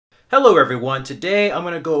Hello everyone, today I'm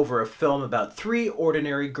going to go over a film about three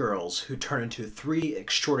ordinary girls who turn into three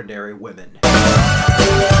extraordinary women.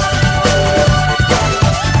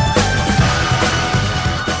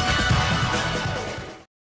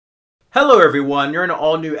 Hello everyone, you're in an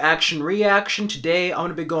all-new action reaction. Today I'm going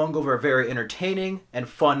to be going over a very entertaining and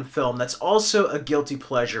fun film that's also a guilty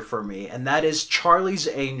pleasure for me, and that is Charlie's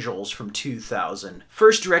Angels from 2000.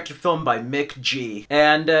 First directed film by Mick G.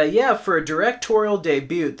 And yeah, for a directorial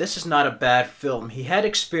debut, this is not a bad film. He had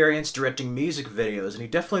experience directing music videos, and he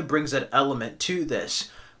definitely brings that element to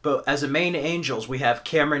this. But as the main angels, we have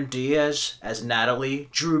Cameron Diaz as Natalie,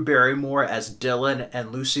 Drew Barrymore as Dylan,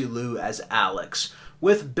 and Lucy Liu as Alex,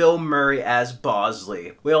 with Bill Murray as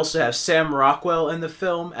Bosley. We also have Sam Rockwell in the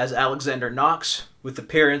film as Alexander Knox, with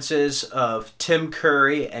appearances of Tim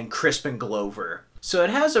Curry and Crispin Glover. So it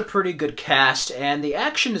has a pretty good cast, and the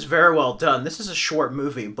action is very well done. This is a short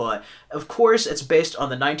movie, but of course it's based on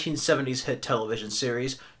the 1970s hit television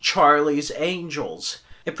series, Charlie's Angels.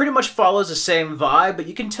 It pretty much follows the same vibe, but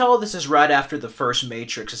you can tell this is right after the first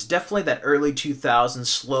Matrix. It's definitely that early 2000s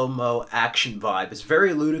slow-mo action vibe. It's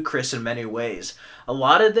very ludicrous in many ways. A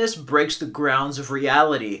lot of this breaks the grounds of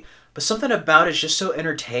reality, but something about it is just so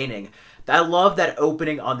entertaining. I love that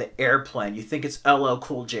opening on the airplane. You think it's LL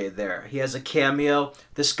Cool J there. He has a cameo.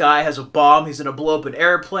 This guy has a bomb. He's going to blow up an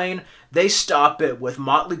airplane. They stop it with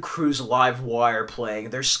Motley Crue's Live Wire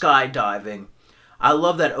playing. They're skydiving. I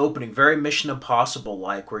love that opening, very Mission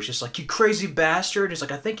Impossible-like, where it's just like, you crazy bastard. It's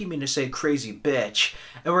like, I think you mean to say crazy bitch.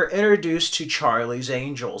 And we're introduced to Charlie's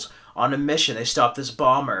Angels on a mission. They stop this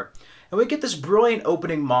bomber. And we get this brilliant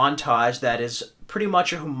opening montage that is pretty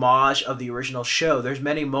much a homage of the original show. There's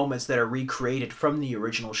many moments that are recreated from the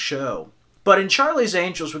original show. But in Charlie's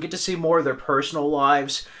Angels, we get to see more of their personal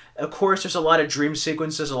lives. Of course, there's a lot of dream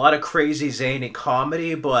sequences, a lot of crazy, zany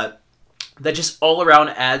comedy, but that just all around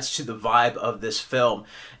adds to the vibe of this film.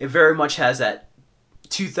 It very much has that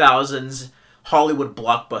 2000s Hollywood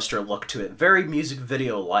blockbuster look to it. Very music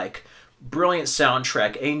video-like. Brilliant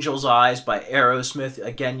soundtrack. Angel's Eyes by Aerosmith.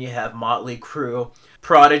 Again, you have Motley Crue,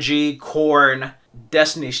 Prodigy, Korn,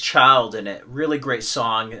 Destiny's Child in it. Really great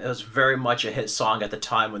song. It was very much a hit song at the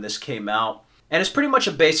time when this came out. And it's pretty much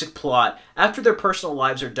a basic plot. After their personal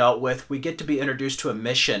lives are dealt with, we get to be introduced to a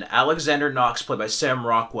mission. Alexander Knox, played by Sam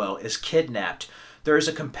Rockwell, is kidnapped. There is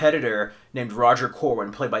a competitor named Roger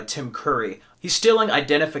Corwin, played by Tim Curry. He's stealing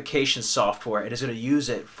identification software and is going to use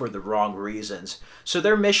it for the wrong reasons. So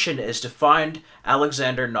their mission is to find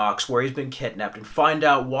Alexander Knox where he's been kidnapped and find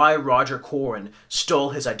out why Roger Corwin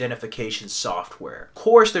stole his identification software. Of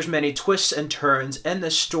course, there's many twists and turns in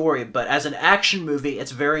this story, but as an action movie,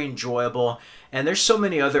 it's very enjoyable. And there's so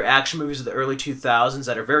many other action movies of the early 2000s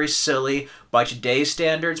that are very silly by today's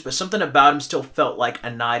standards, but something about them still felt like a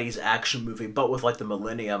 90s action movie, but with like the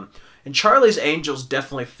millennium. And Charlie's Angels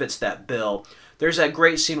definitely fits that bill. There's that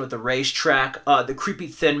great scene with the racetrack. The creepy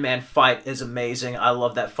Thin Man fight is amazing. I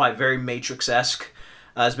love that fight. Very Matrix-esque.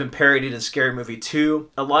 It's been parodied in Scary Movie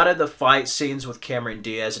 2. A lot of the fight scenes with Cameron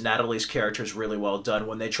Diaz and Natalie's character is really well done.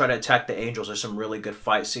 When they try to attack the Angels, there's some really good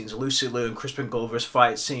fight scenes. Lucy Liu and Crispin Glover's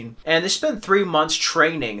fight scene. And they spend 3 months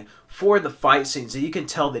training for the fight scenes, and you can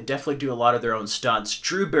tell they definitely do a lot of their own stunts.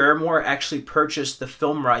 Drew Barrymore actually purchased the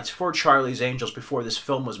film rights for Charlie's Angels before this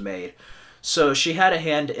film was made. So she had a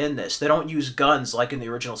hand in this. They don't use guns like in the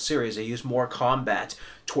original series. They use more combat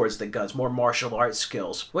towards the guns, more martial arts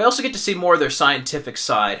skills. We also get to see more of their scientific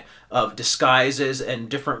side of disguises and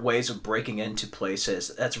different ways of breaking into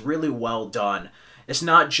places. That's really well done. It's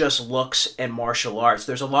not just looks and martial arts.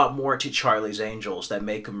 There's a lot more to Charlie's Angels that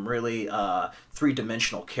make them really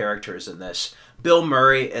three-dimensional characters in this. Bill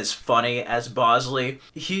Murray is funny as Bosley.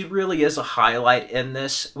 He really is a highlight in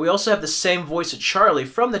this. We also have the same voice of Charlie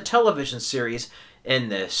from the television series in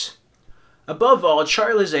this. Above all,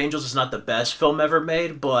 Charlie's Angels is not the best film ever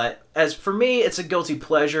made, but as for me, it's a guilty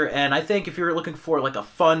pleasure, and I think if you're looking for like a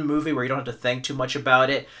fun movie where you don't have to think too much about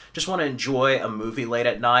it, just want to enjoy a movie late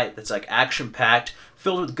at night that's like action-packed,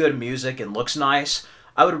 filled with good music, and looks nice,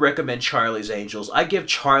 I would recommend Charlie's Angels. I give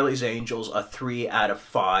Charlie's Angels a 3 out of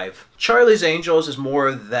 5. Charlie's Angels is more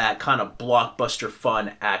of that kind of blockbuster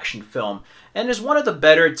fun action film, and is one of the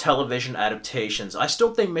better television adaptations. I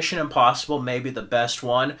still think Mission Impossible may be the best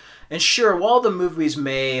one, and sure, while the movies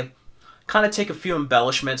may kind of take a few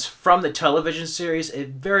embellishments from the television series, it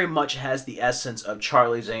very much has the essence of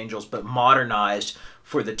Charlie's Angels, but modernized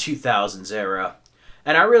for the 2000s era.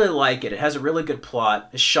 And I really like it. It has a really good plot.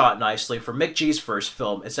 It's shot nicely. For Mick G's first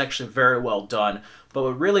film, it's actually very well done. But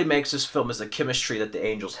what really makes this film is the chemistry that the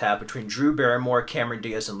Angels have between Drew Barrymore, Cameron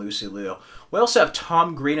Diaz, and Lucy Liu. We also have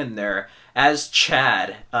Tom Green in there as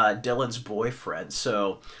Chad, Dylan's boyfriend.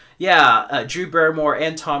 So, yeah, Drew Barrymore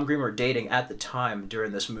and Tom Green were dating at the time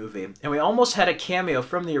during this movie. And we almost had a cameo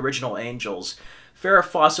from the original Angels. Farrah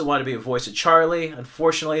Fawcett wanted to be a voice of Charlie.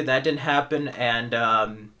 Unfortunately, that didn't happen.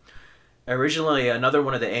 And originally, another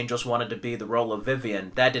one of the Angels wanted to be the role of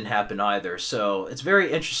Vivian. That didn't happen either. So it's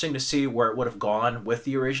very interesting to see where it would have gone with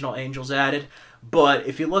the original Angels added. But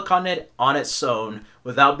if you look on it on its own,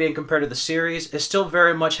 without being compared to the series, it still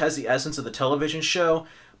very much has the essence of the television show,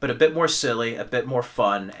 but a bit more silly, a bit more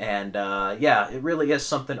fun, and yeah, it really is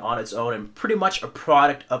something on its own and pretty much a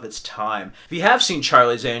product of its time. If you have seen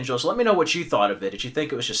Charlie's Angels, let me know what you thought of it. Did you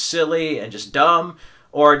think it was just silly and just dumb?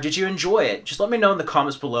 Or did you enjoy it? Just let me know in the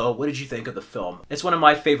comments below, what did you think of the film? It's one of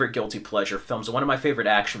my favorite guilty pleasure films, and one of my favorite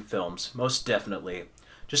action films, most definitely.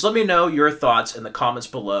 Just let me know your thoughts in the comments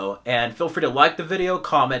below, and feel free to like the video,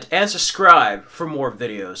 comment, and subscribe for more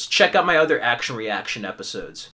videos. Check out my other action reaction episodes.